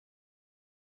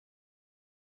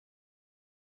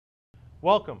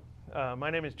Welcome.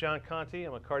 My name is John Conte.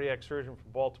 I'm a cardiac surgeon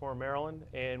from Baltimore, Maryland,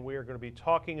 and we are going to be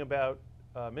talking about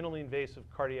minimally invasive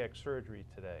cardiac surgery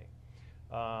today.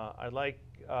 I'd like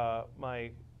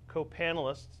my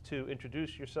co-panelists to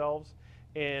introduce yourselves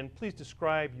and please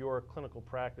describe your clinical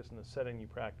practice and the setting you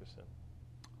practice in.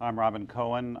 I'm Robbin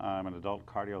Cohen. I'm an adult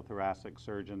cardiothoracic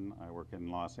surgeon. I work in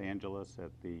Los Angeles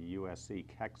at the USC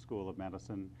Keck School of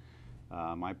Medicine.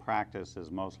 My practice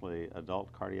is mostly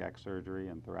adult cardiac surgery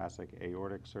and thoracic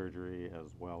aortic surgery,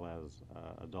 as well as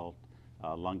adult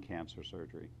lung cancer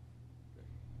surgery.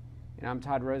 And I'm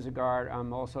Todd Rosengart.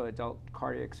 I'm also an adult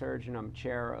cardiac surgeon. I'm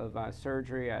chair of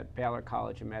surgery at Baylor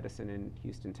College of Medicine in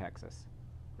Houston, Texas.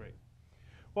 Great.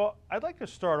 Well, I'd like to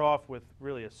start off with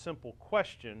really a simple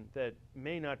question that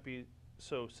may not be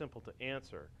so simple to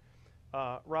answer.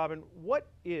 Robbin, what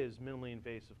is minimally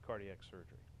invasive cardiac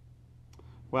surgery?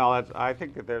 Well, I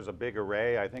think that there's a big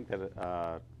array. I think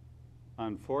that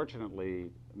unfortunately,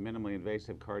 minimally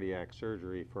invasive cardiac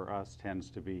surgery for us tends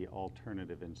to be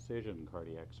alternative incision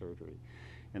cardiac surgery,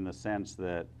 in the sense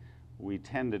that we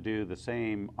tend to do the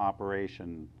same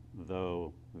operation,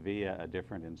 though via a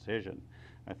different incision.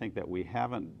 I think that we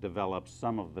haven't developed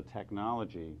some of the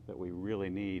technology that we really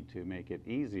need to make it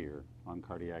easier on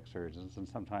cardiac surgeons, and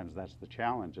sometimes that's the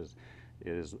challenge,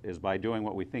 is by doing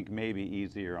what we think may be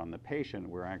easier on the patient,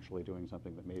 we're actually doing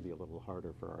something that may be a little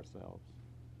harder for ourselves.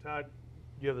 Todd,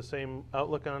 you have the same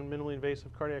outlook on minimally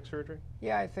invasive cardiac surgery?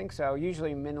 Yeah, I think so.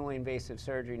 Usually minimally invasive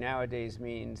surgery nowadays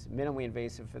means minimally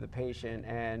invasive for the patient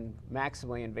and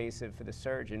maximally invasive for the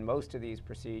surgeon. Most of these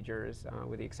procedures,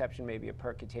 with the exception maybe of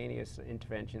percutaneous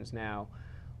interventions now,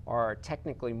 are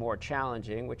technically more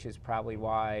challenging, which is probably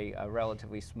why a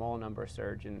relatively small number of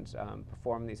surgeons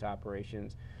perform these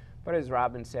operations. But as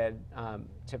Robbin said,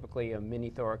 typically a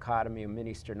mini-thoracotomy, a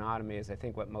mini-sternotomy is I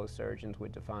think what most surgeons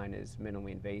would define as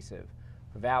minimally invasive.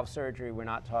 For valve surgery, we're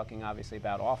not talking obviously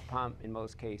about off-pump in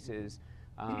most cases,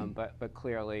 but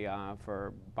clearly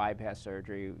for bypass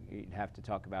surgery, you'd have to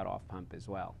talk about off-pump as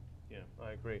well. Yeah,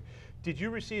 I agree. Did you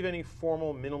receive any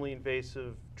formal minimally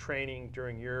invasive training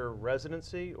during your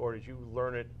residency, or did you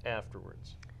learn it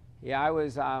afterwards? Yeah,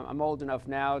 I'm old enough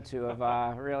now to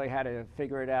have really had to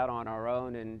figure it out on our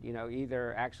own, and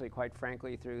either actually, quite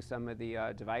frankly, through some of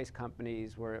the device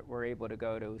companies, we're able to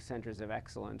go to centers of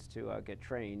excellence to get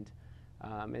trained.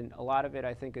 And a lot of it,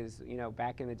 I think, is,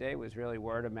 back in the day was really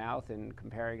word of mouth and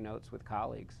comparing notes with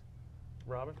colleagues.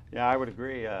 Robbin? Yeah, I would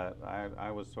agree.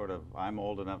 I'm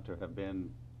old enough to have been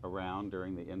around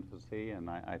during the infancy, and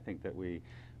I think that we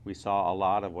saw a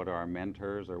lot of what our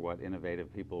mentors or what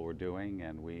innovative people were doing,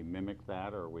 and we mimicked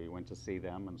that, or we went to see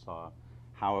them and saw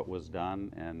how it was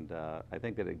done. And I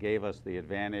think that it gave us the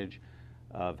advantage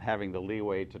of having the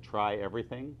leeway to try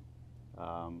everything,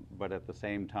 but at the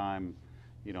same time,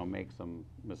 make some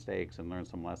mistakes and learn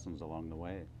some lessons along the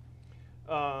way.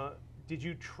 Did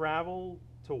you travel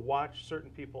to watch certain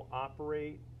people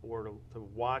operate, or to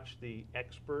watch the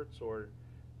experts, or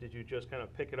did you just kind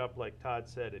of pick it up, like Todd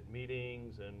said, at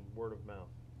meetings and word of mouth?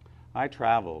 I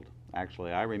traveled,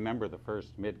 actually. I remember the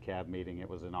first mid-cab meeting. It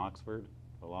was in Oxford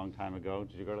a long time ago.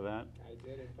 Did you go to that? I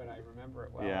didn't, but I remember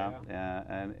it well. Yeah.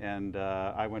 And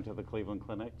I went to the Cleveland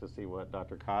Clinic to see what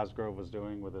Dr. Cosgrove was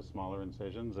doing with his smaller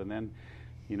incisions, and then,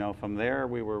 from there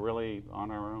we were really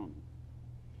on our own.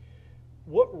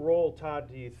 What role, Todd,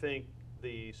 do you think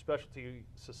the specialty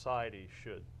society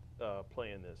should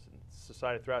play in this?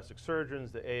 Society of Thoracic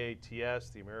Surgeons, the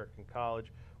AATS, the American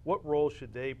College, what role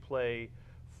should they play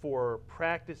for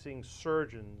practicing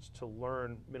surgeons to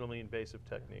learn minimally invasive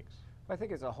techniques? I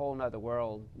think it's a whole nother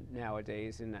world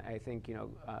nowadays, and I think,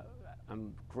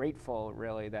 I'm grateful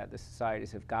really that the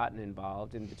societies have gotten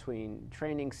involved in between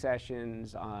training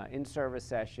sessions, in-service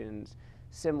sessions,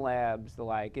 sim labs, the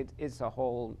like. It's a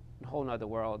whole nother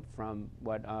world from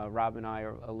what Rob and I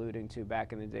are alluding to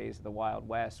back in the days of the Wild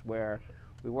West, where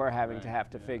we were having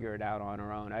to figure it out on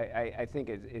our own. I think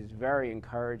it is very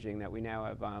encouraging that we now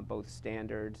have both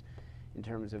standards in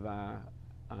terms of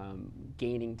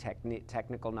gaining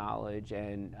technical knowledge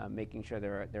and making sure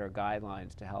there are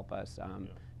guidelines to help us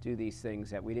do these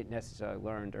things that we didn't necessarily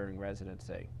learn during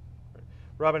residency. Right.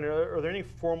 Robbin, are there any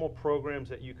formal programs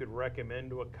that you could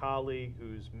recommend to a colleague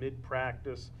who's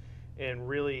mid-practice and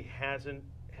really hasn't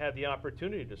had the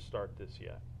opportunity to start this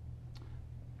yet?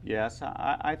 Yes,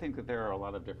 I think that there are a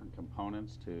lot of different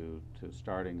components to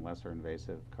starting lesser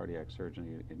invasive cardiac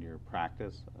surgery in your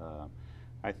practice.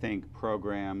 I think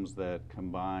programs that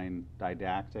combine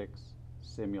didactics,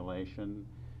 simulation,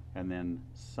 and then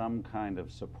some kind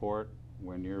of support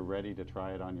when you're ready to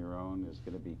try it on your own is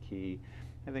going to be key.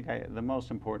 I think the most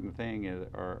important thing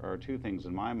are two things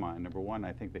in my mind. Number one,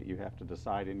 I think that you have to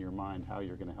decide in your mind how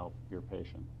you're going to help your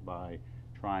patient by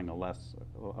trying a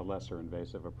lesser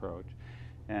invasive approach.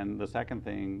 And the second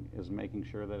thing is making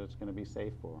sure that it's going to be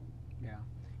safe for them. Yeah.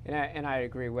 And I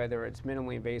agree, whether it's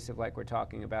minimally invasive like we're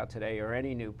talking about today or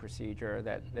any new procedure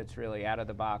that's really out of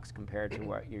the box compared to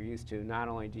what you're used to, not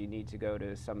only do you need to go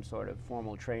to some sort of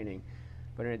formal training,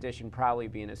 but in addition, probably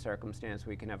be in a circumstance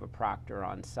where you can have a proctor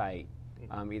on site,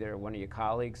 either one of your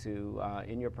colleagues who,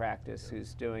 in your practice,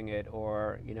 who's doing it,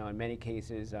 or in many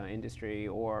cases, industry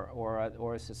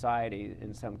or society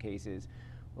in some cases,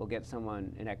 will get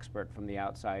someone, an expert from the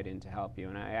outside in to help you.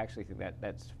 And I actually think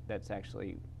that's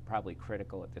actually probably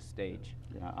critical at this stage.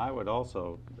 Yeah, I would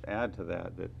also add to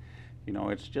that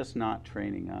it's just not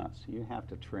training us. You have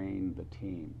to train the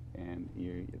team, and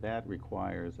that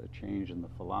requires a change in the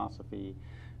philosophy,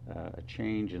 a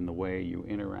change in the way you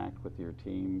interact with your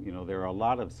team. There are a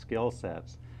lot of skill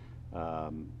sets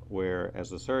where,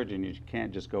 as a surgeon, you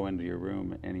can't just go into your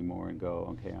room anymore and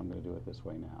go, okay, I'm going to do it this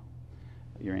way now.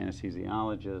 Your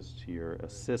anesthesiologist, your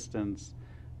assistants,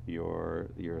 your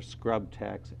scrub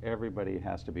techs, everybody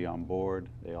has to be on board.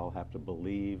 They all have to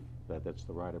believe that that's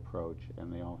the right approach,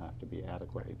 and they all have to be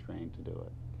adequately trained to do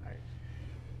it. Right.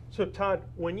 So Todd,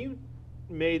 when you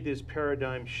made this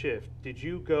paradigm shift, did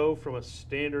you go from a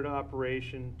standard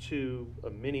operation to a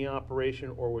mini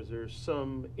operation, or was there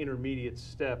some intermediate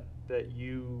step that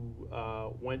you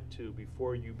went to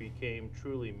before you became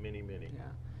truly mini-mini? Yeah.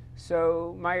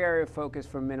 So my area of focus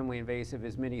for minimally invasive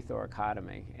is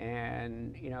mini-thoracotomy,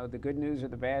 and the good news or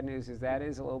the bad news is that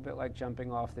is a little bit like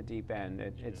jumping off the deep end.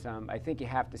 I think you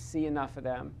have to see enough of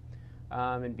them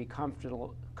and be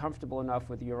comfortable enough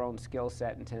with your own skill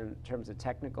set in terms of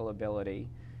technical ability,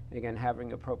 and again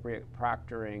having appropriate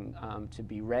proctoring to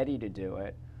be ready to do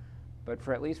it. But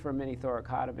for at least for a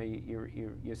mini-thoracotomy,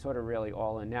 you're sort of really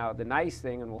all in. Now the nice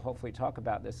thing, and we'll hopefully talk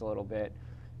about this a little bit,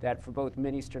 that for both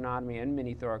mini-sternotomy and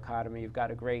mini-thoracotomy, you've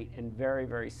got a great and very,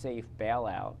 very safe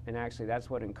bailout. And actually, that's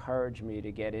what encouraged me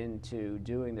to get into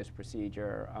doing this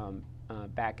procedure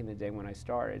back in the day when I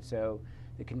started. So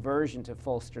the conversion to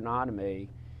full sternotomy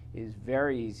is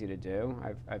very easy to do.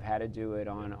 I've had to do it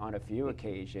on a few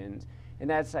occasions. And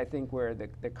that's, I think, where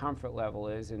the comfort level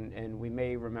is. And we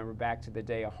may remember back to the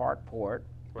day of heart port,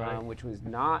 right, which was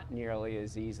not nearly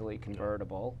as easily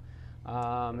convertible.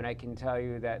 And I can tell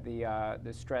you that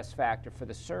the stress factor for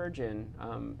the surgeon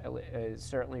has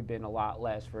certainly been a lot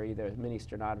less for either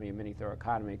mini-sternotomy or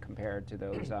mini-thoracotomy compared to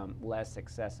those less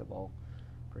accessible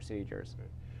procedures.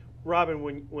 Robbin,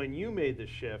 when you made the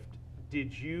shift,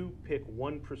 did you pick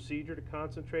one procedure to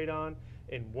concentrate on,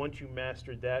 and once you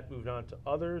mastered that, moved on to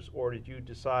others, or did you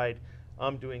decide,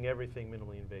 I'm doing everything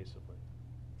minimally invasively?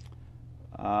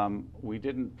 We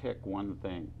didn't pick one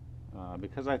thing.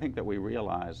 Because I think that we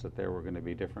realized that there were going to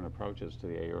be different approaches to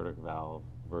the aortic valve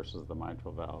versus the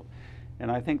mitral valve.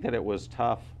 And I think that it was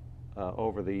tough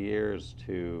over the years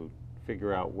to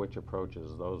figure out which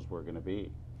approaches those were going to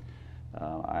be.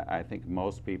 I think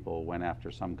most people went after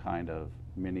some kind of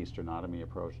mini-sternotomy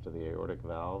approach to the aortic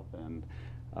valve, and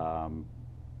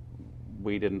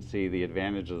we didn't see the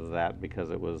advantages of that because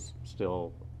it was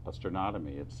still a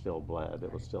sternotomy. It still bled.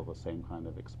 It was still the same kind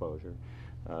of exposure.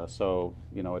 So,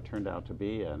 it turned out to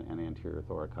be an anterior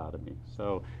thoracotomy.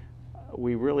 So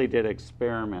we really did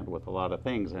experiment with a lot of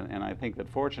things, and I think that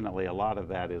fortunately a lot of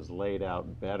that is laid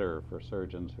out better for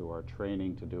surgeons who are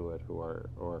training to do it, who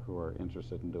are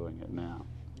interested in doing it now.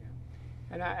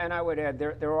 Yeah. And I would add,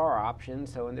 there are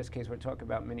options. So in this case, we're talking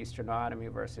about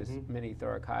mini-sternotomy versus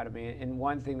mini-thoracotomy. And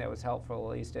one thing that was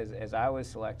helpful, at least as I was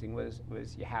selecting, was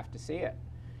you have to see it.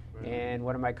 And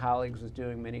one of my colleagues was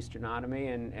doing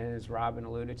mini-sternotomy, and as Robbin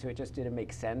alluded to, it just didn't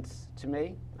make sense to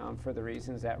me for the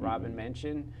reasons that Robbin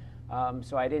mentioned.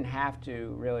 So I didn't have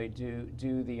to really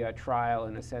do the trial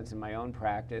in a sense in my own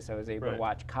practice. I was able to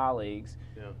watch colleagues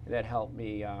that helped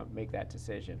me make that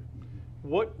decision.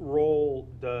 What role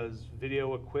does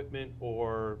video equipment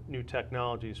or new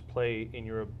technologies play in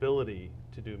your ability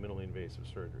to do minimally invasive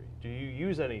surgery? Do you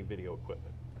use any video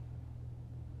equipment?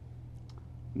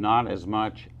 Not as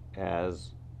much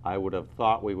as I would have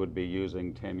thought we would be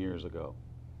using 10 years ago.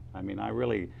 I mean,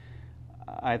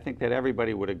 I think that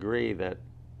everybody would agree that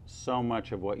so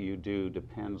much of what you do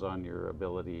depends on your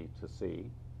ability to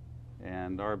see.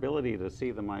 And our ability to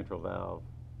see the mitral valve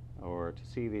or to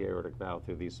see the aortic valve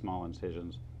through these small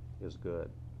incisions is good.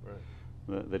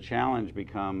 Right. The challenge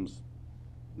becomes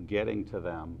getting to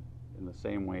them in the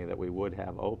same way that we would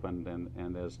have opened,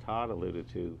 and as Todd alluded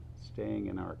to, staying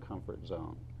in our comfort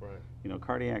zone. Right.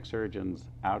 Cardiac surgeons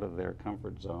out of their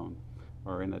comfort zone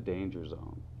are in a danger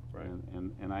zone. Right.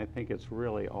 And I think it's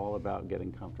really all about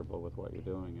getting comfortable with what you're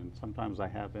doing. And sometimes I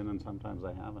have been, and sometimes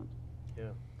I haven't.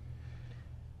 Yeah.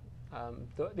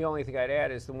 The only thing I'd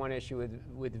add is the one issue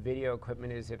with video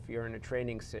equipment is if you're in a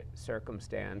training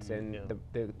circumstance, and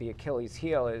Yeah. the Achilles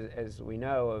heel, as we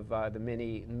know, of the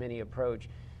mini approach,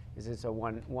 is it's a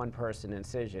one person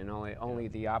incision. Only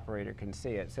the operator can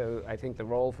see it. So I think the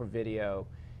role for video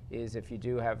is if you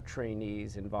do have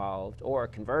trainees involved, or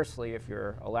conversely, if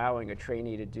you're allowing a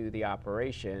trainee to do the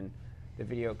operation, the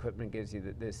video equipment gives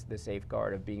you the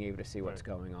safeguard of being able to see what's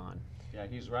going on. Yeah,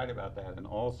 he's right about that, and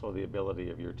also the ability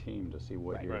of your team to see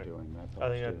what you're doing. I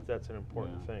think that's an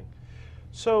important thing.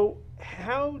 So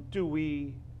how do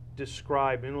we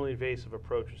describe minimally invasive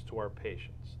approaches to our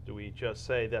patients? Do we just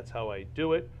say that's how I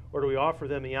do it, or do we offer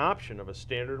them the option of a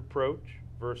standard approach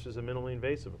versus a minimally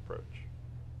invasive approach?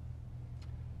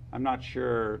 I'm not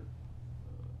sure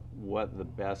what the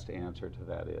best answer to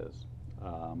that is.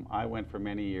 I went for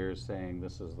many years saying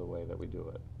this is the way that we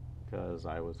do it because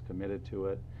I was committed to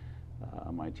it.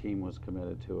 My team was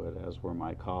committed to it, as were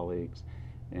my colleagues.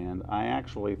 And I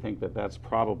actually think that that's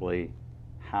probably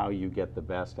how you get the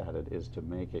best at it, is to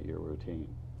make it your routine.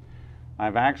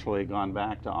 I've actually gone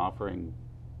back to offering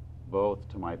both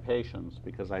to my patients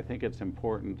because I think it's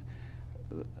important.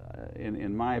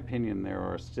 In my opinion, there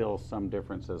are still some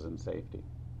differences in safety.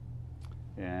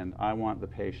 And I want the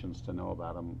patients to know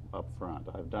about them up front.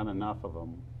 I've done enough of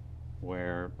them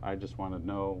where I just want to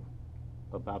know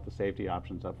about the safety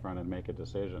options up front and make a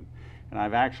decision. And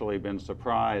I've actually been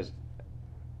surprised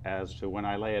as to when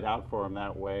I lay it out for them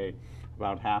that way,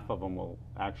 about half of them will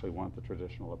actually want the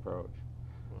traditional approach.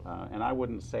 And I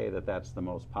wouldn't say that that's the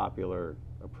most popular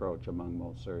approach among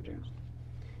most surgeons.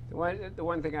 The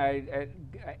one thing I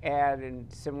add, and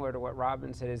similar to what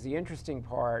Robbin said, is the interesting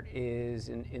part is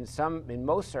in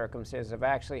most circumstances I've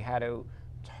actually had to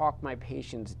talk my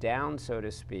patients down, so to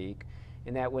speak,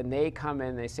 in that when they come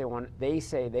in, they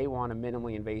say they want a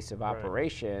minimally invasive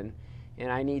operation,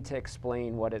 and I need to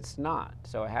explain what it's not.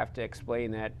 So I have to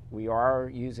explain that we are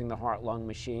using the heart-lung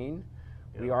machine.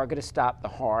 We are going to stop the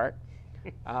heart.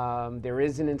 There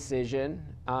is an incision.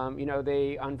 You know,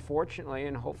 they unfortunately,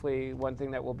 and hopefully one thing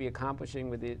that we'll be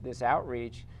accomplishing with this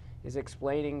outreach is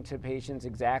explaining to patients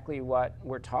exactly what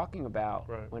we're talking about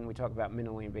when we talk about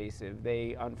minimally invasive.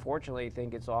 They unfortunately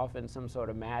think it's often some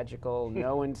sort of magical,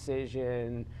 no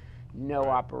incision, no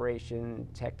operation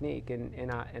technique,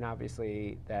 and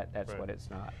obviously that's what it's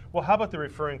not. Well, how about the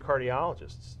referring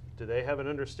cardiologists? Do they have an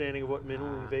understanding of what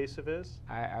minimally invasive is?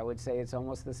 I would say it's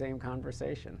almost the same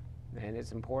conversation, and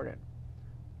it's important.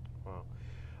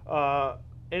 Wow.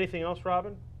 Anything else,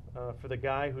 Robbin? For the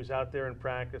guy who's out there in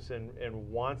practice and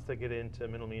wants to get into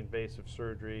minimally invasive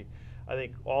surgery, I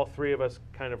think all three of us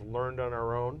kind of learned on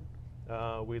our own.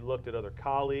 We looked at other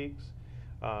colleagues.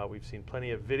 We've seen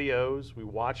plenty of videos. We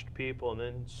watched people and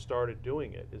then started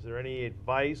doing it. Is there any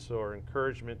advice or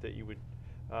encouragement that you would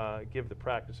give the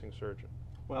practicing surgeon?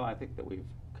 Well, I think that we've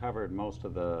covered most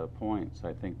of the points.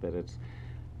 I think that it's,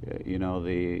 you know,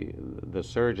 the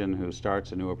surgeon who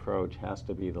starts a new approach has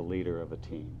to be the leader of a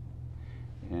team.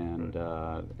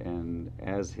 And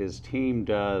as his team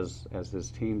does, as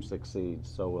his team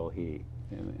succeeds, so will he.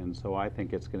 And so I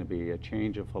think it's going to be a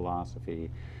change of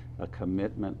philosophy, a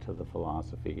commitment to the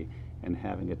philosophy, and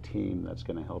having a team that's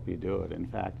going to help you do it. In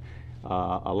fact,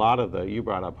 a lot of you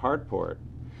brought up heart port.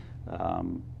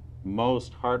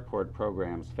 Most heart port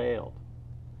programs failed.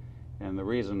 And the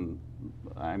reason,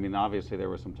 I mean, obviously there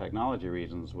were some technology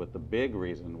reasons, but the big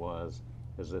reason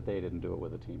is that they didn't do it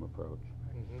with a team approach.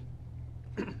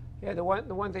 Yeah, the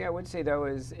one thing I would say though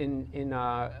is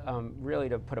really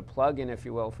to put a plug in, if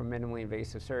you will, for minimally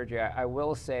invasive surgery, I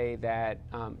will say that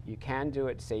you can do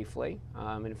it safely.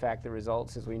 In fact, the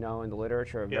results, as we know in the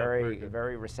literature, are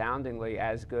very resoundingly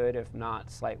as good, if not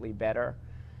slightly better,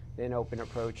 than open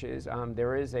approaches.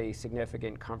 There is a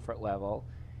significant comfort level.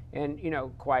 And, you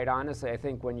know, quite honestly, I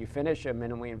think when you finish a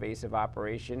minimally invasive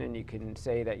operation and you can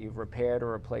say that you've repaired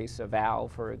or replaced a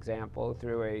valve, for example,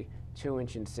 through a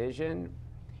 2-inch incision,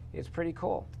 it's pretty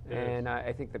cool. And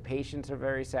I think the patients are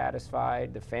very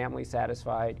satisfied, the family's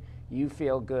satisfied, you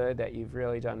feel good that you've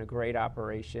really done a great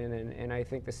operation, and I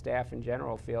think the staff in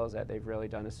general feels that they've really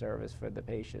done a service for the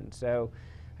patient. So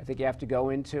I think you have to go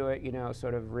into it, you know,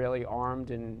 sort of really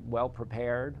armed and well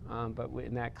prepared, but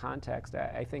in that context,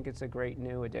 I think it's a great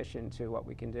new addition to what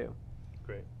we can do.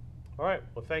 Great. All right.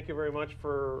 Well, thank you very much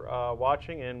for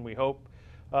watching, and we hope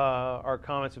our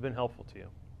comments have been helpful to you.